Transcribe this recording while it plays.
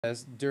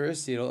as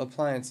DurAcetal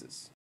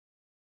appliances.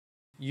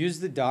 Use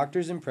the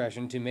doctor's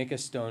impression to make a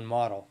stone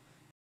model.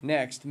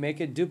 Next,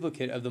 make a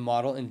duplicate of the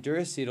model in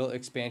DurAcetal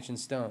expansion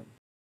stone.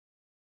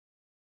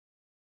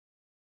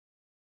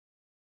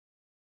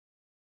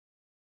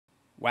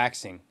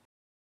 Waxing.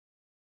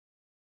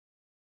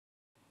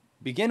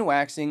 Begin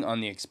waxing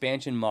on the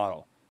expansion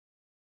model.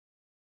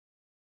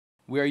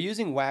 We are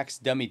using wax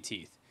dummy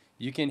teeth.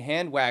 You can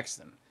hand wax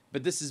them,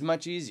 but this is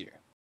much easier.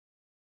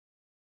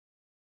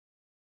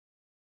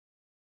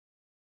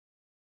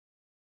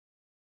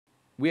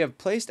 We have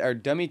placed our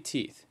dummy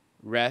teeth,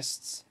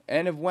 rests,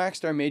 and have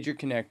waxed our major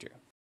connector.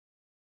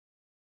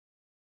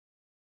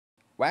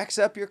 Wax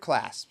up your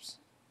clasps.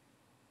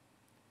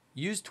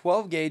 Use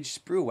 12-gauge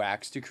sprue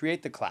wax to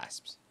create the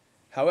clasps.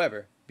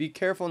 However, be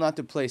careful not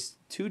to place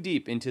too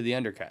deep into the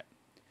undercut.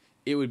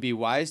 It would be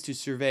wise to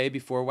survey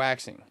before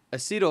waxing.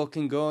 Acetal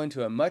can go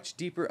into a much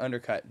deeper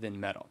undercut than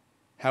metal.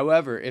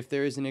 However, if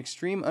there is an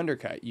extreme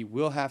undercut, you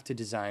will have to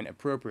design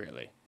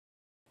appropriately.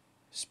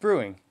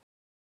 Sprueing.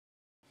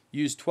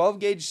 Use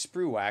 12-gauge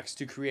sprue wax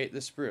to create the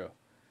sprue.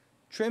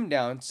 Trim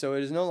down so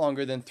it is no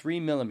longer than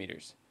 3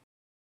 mm.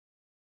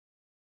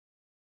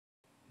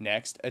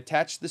 Next,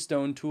 attach the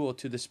stone tool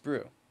to the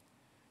sprue.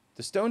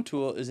 The stone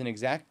tool is an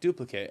exact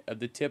duplicate of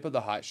the tip of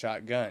the hot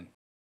shot gun.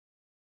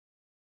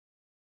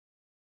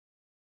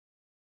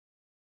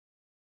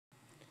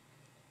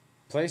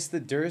 Place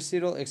the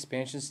DurAcetal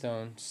expansion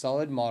stone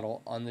solid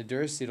model on the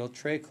DurAcetal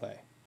tray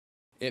clay.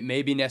 It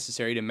may be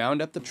necessary to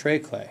mound up the tray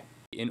clay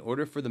in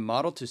order for the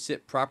model to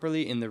sit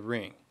properly in the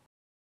ring.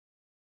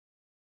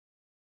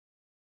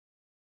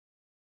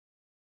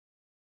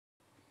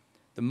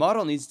 The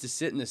model needs to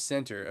sit in the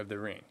center of the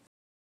ring.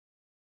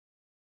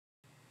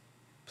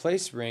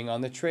 Place ring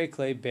on the tray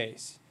clay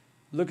base.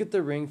 Look at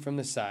the ring from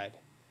the side.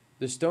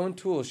 The stone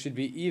tool should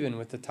be even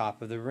with the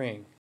top of the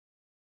ring.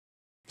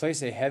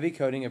 Place a heavy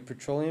coating of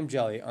petroleum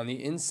jelly on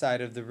the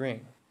inside of the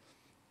ring.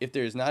 If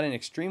there is not an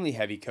extremely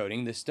heavy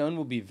coating, the stone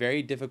will be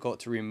very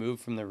difficult to remove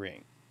from the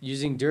ring.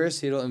 Using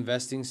DurAcetal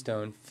investing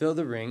stone, fill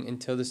the ring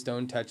until the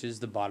stone touches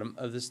the bottom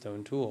of the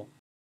stone tool.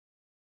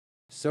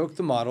 Soak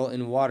the model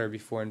in water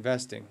before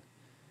investing.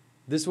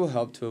 This will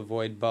help to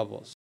avoid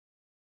bubbles.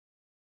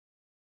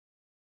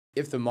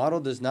 If the model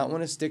does not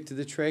want to stick to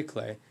the tray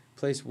clay,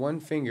 place one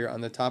finger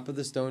on the top of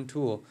the stone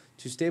tool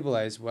to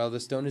stabilize while the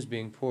stone is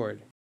being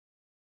poured.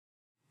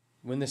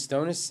 When the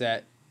stone is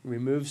set,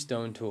 remove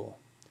stone tool.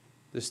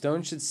 The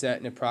stone should set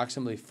in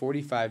approximately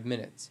 45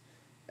 minutes,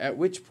 at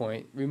which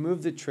point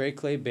remove the tray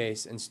clay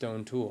base and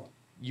stone tool.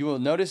 You will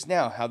notice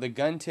now how the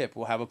gun tip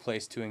will have a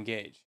place to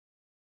engage.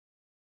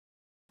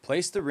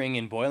 Place the ring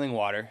in boiling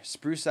water,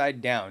 sprue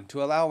side down,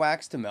 to allow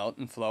wax to melt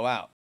and flow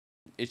out.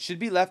 It should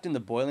be left in the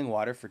boiling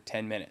water for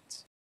 10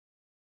 minutes.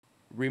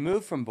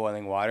 Remove from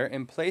boiling water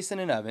and place in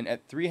an oven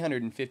at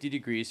 350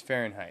 degrees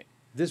Fahrenheit.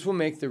 This will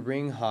make the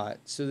ring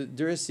hot so that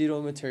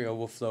DurAcetal material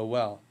will flow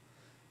well.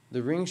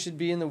 The ring should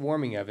be in the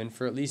warming oven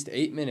for at least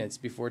 8 minutes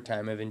before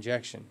time of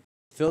injection.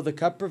 Fill the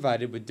cup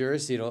provided with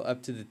DurAcetal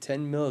up to the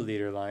 10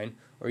 milliliter line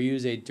or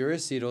use a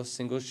DurAcetal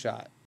single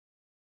shot.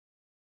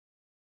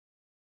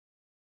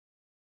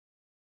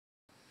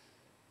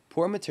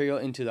 Pour material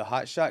into the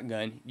hot shot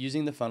gun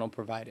using the funnel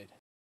provided.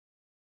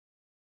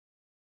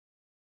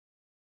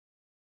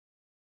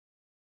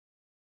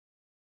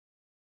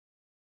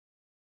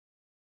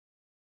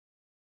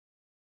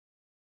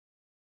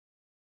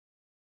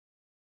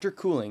 After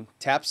cooling,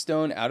 tap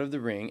stone out of the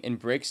ring and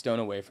break stone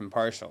away from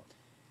partial.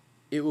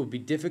 It will be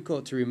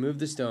difficult to remove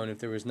the stone if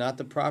there was not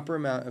the proper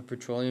amount of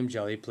petroleum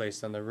jelly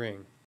placed on the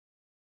ring.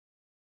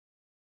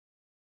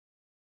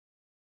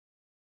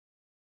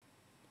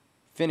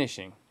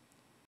 Finishing.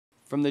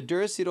 From the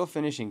DurAcetal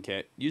finishing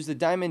kit, use the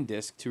diamond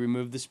disc to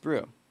remove the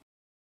sprue.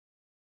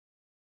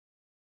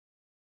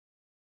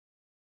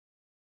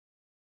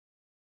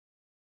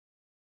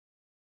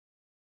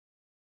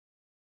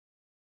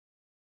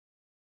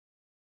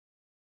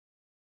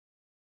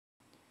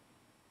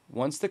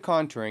 Once the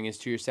contouring is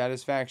to your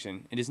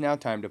satisfaction, it is now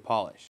time to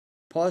polish.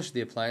 Polish the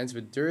appliance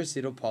with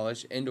DurAcetal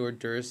Polish and/or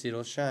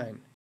DurAcetal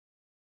Shine.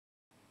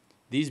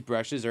 These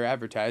brushes are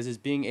advertised as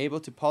being able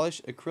to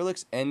polish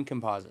acrylics and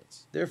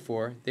composites.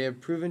 Therefore, they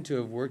have proven to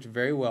have worked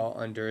very well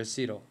on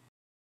DurAcetal.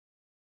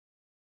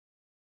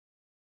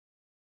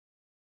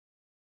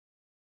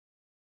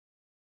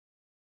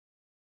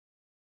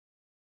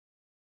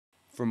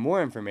 For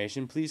more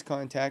information, please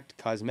contact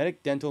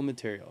Cosmetic Dental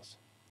Materials.